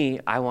boy me,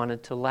 I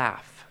wanted to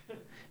laugh.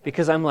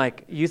 Because I'm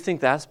like, you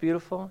think that's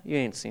beautiful? You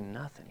ain't seen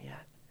nothing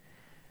yet.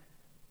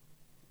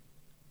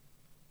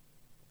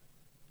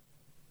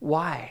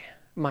 Why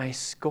my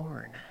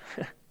scorn?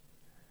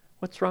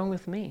 What's wrong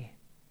with me?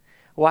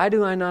 Why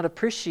do I not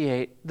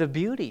appreciate the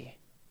beauty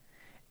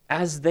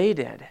as they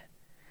did?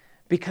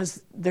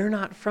 Because they're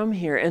not from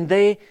here. And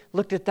they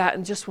looked at that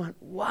and just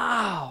went,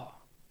 wow.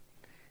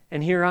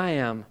 And here I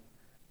am.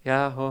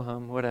 Yeah,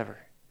 ho-hum, whatever.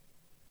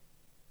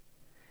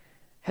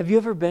 Have you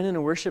ever been in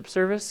a worship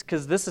service?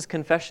 Because this is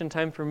confession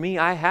time for me.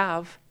 I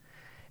have.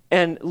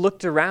 And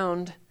looked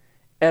around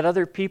at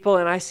other people,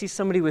 and I see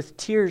somebody with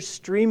tears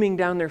streaming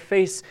down their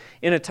face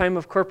in a time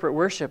of corporate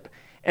worship.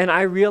 And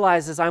I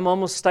realize as I'm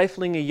almost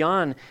stifling a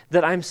yawn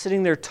that I'm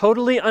sitting there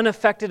totally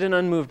unaffected and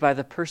unmoved by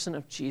the person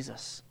of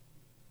Jesus.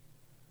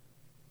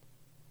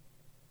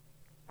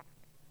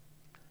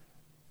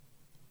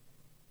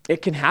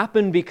 It can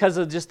happen because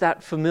of just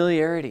that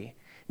familiarity.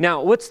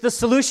 Now, what's the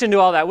solution to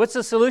all that? What's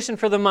the solution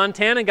for the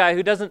Montana guy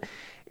who doesn't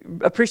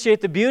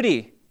appreciate the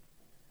beauty?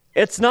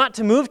 It's not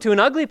to move to an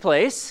ugly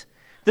place.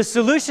 The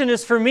solution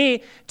is for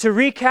me to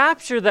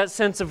recapture that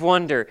sense of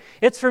wonder.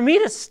 It's for me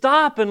to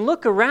stop and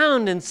look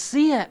around and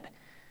see it.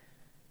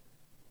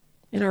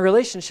 In our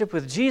relationship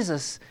with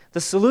Jesus,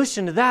 the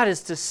solution to that is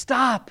to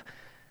stop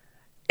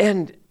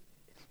and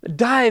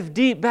dive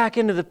deep back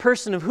into the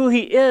person of who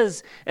He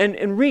is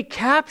and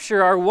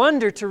recapture our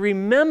wonder, to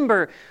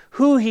remember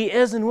who He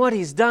is and what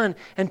He's done,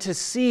 and to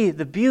see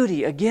the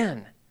beauty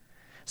again.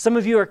 Some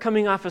of you are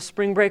coming off a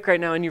spring break right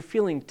now and you're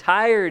feeling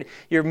tired.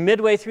 You're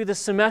midway through the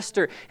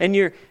semester and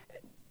you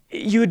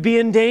would be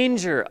in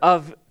danger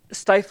of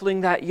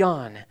stifling that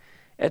yawn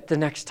at the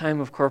next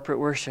time of corporate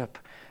worship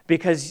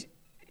because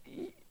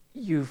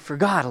you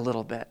forgot a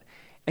little bit.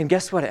 And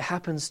guess what? It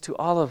happens to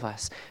all of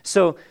us.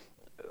 So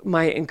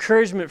my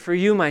encouragement for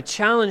you, my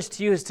challenge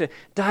to you is to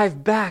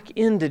dive back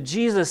into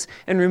Jesus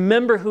and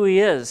remember who He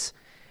is.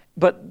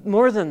 But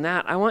more than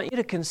that, I want you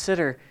to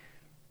consider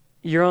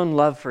your own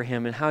love for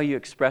Him and how you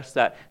express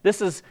that.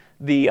 This is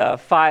the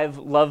 5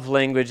 love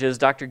languages.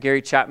 Dr.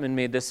 Gary Chapman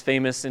made this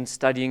famous in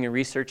studying and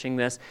researching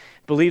this.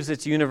 Believes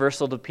it's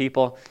universal to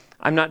people.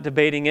 I'm not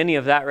debating any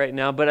of that right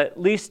now, but at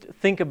least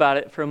think about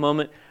it for a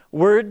moment.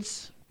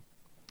 Words.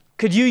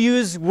 Could you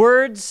use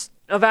words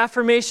of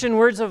affirmation,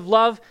 words of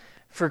love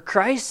for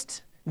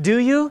Christ? Do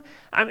you?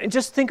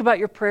 Just think about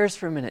your prayers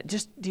for a minute.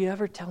 Do you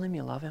ever tell Him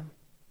you love Him?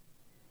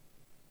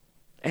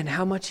 And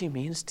how much He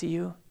means to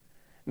you?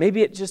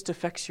 Maybe it just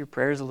affects your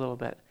prayers a little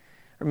bit.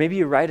 Or maybe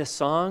you write a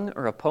song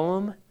or a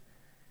poem.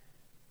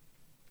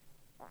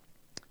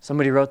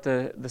 Somebody wrote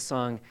the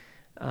song,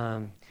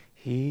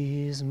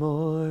 He's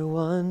more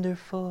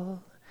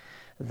wonderful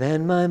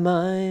than my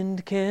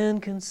mind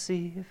can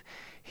conceive.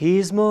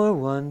 He's more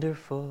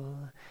wonderful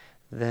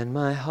than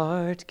my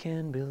heart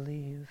can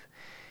believe.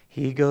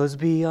 He goes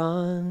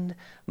beyond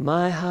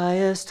my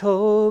highest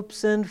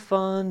hopes and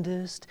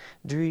fondest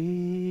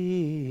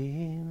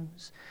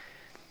dreams.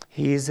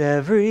 He's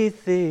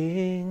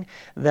everything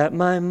that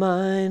my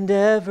mind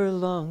ever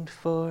longed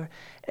for,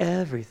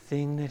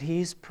 everything that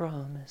He's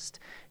promised,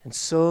 and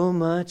so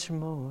much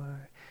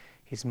more.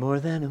 He's more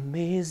than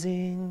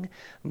amazing,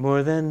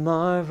 more than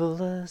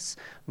marvelous,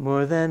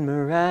 more than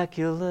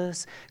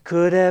miraculous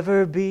could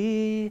ever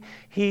be.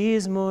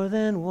 He's more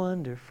than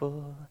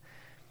wonderful.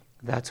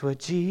 That's what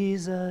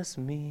Jesus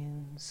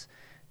means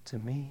to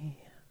me.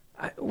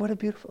 What a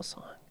beautiful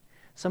song.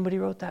 Somebody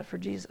wrote that for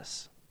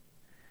Jesus.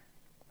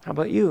 How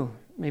about you?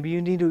 Maybe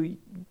you need to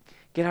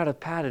get out a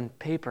pad and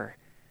paper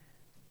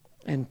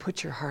and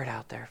put your heart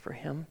out there for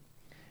Him.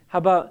 How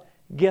about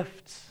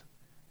gifts?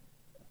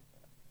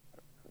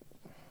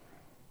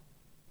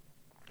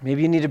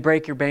 Maybe you need to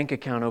break your bank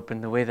account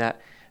open the way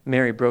that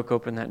Mary broke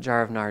open that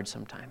jar of nard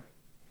sometime.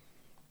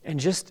 And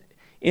just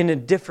in a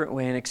different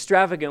way, an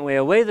extravagant way,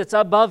 a way that's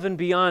above and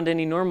beyond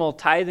any normal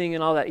tithing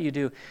and all that you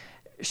do.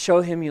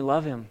 Show him you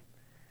love him.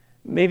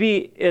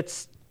 Maybe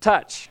it's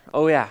touch.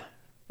 Oh yeah.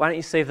 Why don't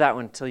you save that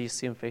one until you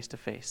see him face to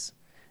face?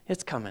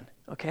 It's coming,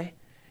 okay?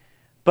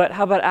 But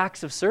how about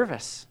acts of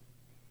service?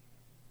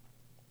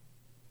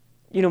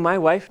 You know, my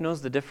wife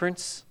knows the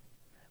difference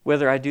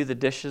whether I do the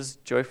dishes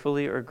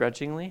joyfully or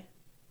grudgingly.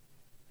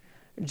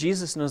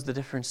 Jesus knows the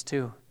difference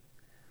too.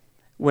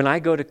 When I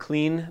go to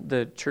clean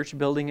the church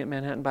building at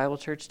Manhattan Bible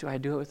Church, do I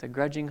do it with a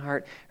grudging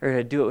heart or do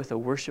I do it with a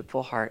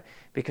worshipful heart?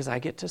 Because I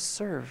get to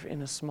serve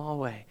in a small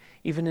way,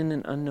 even in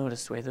an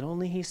unnoticed way that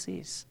only he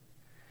sees.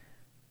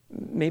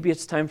 Maybe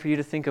it's time for you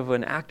to think of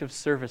an act of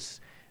service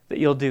that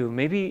you'll do.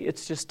 Maybe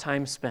it's just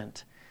time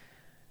spent.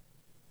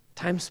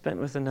 Time spent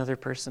with another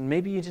person.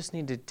 Maybe you just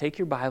need to take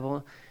your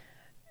Bible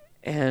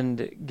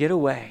and get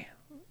away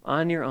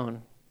on your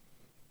own.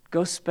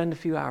 Go spend a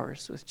few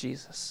hours with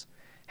Jesus.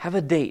 Have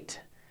a date.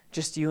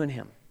 Just you and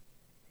him.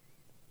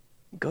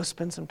 Go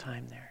spend some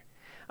time there.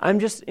 I'm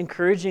just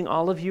encouraging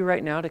all of you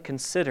right now to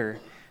consider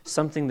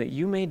something that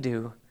you may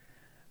do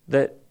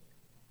that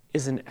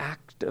is an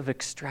act of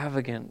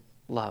extravagant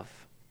love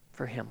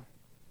for him.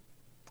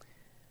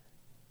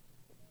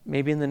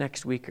 Maybe in the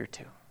next week or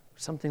two,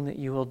 something that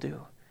you will do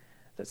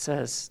that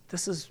says,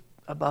 this is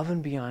above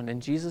and beyond,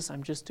 and Jesus,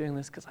 I'm just doing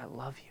this because I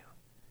love you.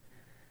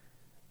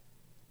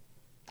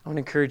 I want to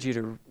encourage you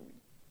to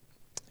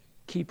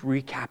keep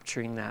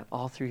recapturing that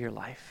all through your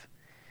life,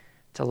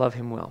 to love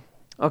him well.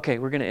 Okay,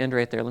 we're going to end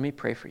right there. Let me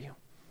pray for you.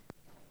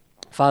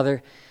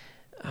 Father,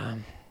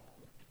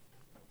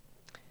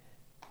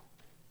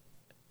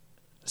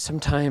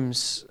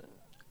 sometimes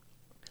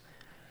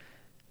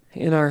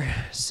in our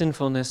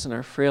sinfulness and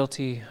our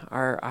frailty,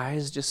 our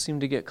eyes just seem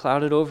to get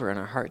clouded over and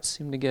our hearts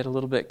seem to get a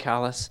little bit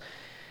callous.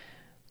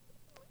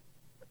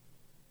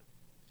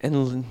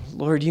 And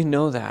Lord, you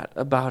know that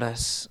about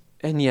us.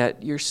 And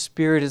yet your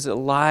Spirit is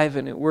alive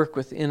and at work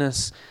within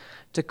us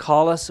to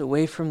call us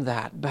away from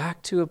that,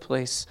 back to a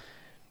place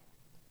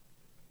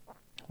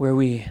where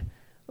we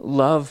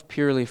love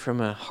purely from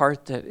a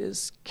heart that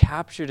is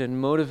captured and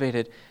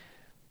motivated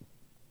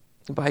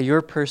by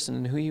your person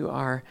and who you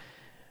are.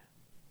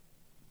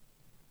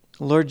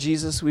 Lord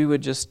Jesus, we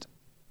would just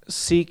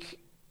seek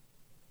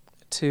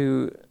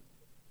to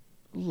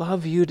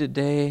love you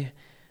today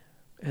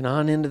and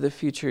on into the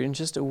future in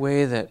just a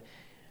way that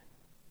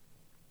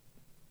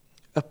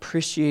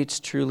appreciates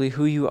truly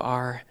who you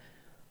are,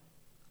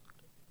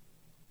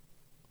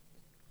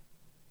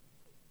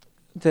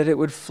 that it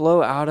would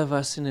flow out of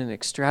us in an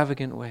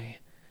extravagant way.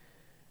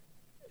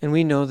 And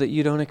we know that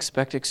you don't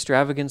expect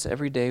extravagance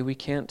every day. We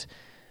can't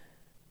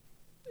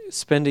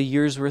spend a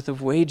year's worth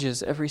of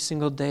wages every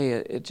single day.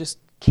 It just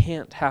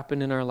can't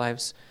happen in our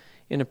lives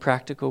in a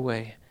practical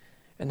way.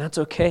 And that's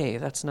okay.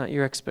 That's not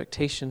your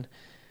expectation.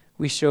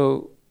 We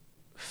show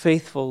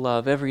faithful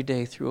love every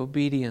day through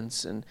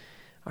obedience and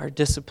our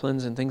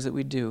disciplines and things that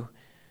we do.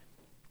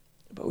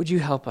 But would you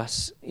help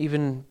us,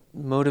 even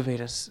motivate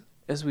us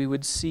as we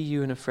would see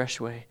you in a fresh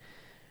way,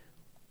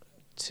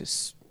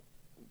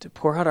 to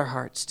pour out our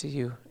hearts to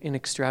you in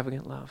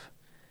extravagant love.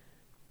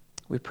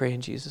 We pray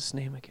in Jesus'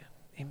 name again.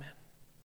 Amen.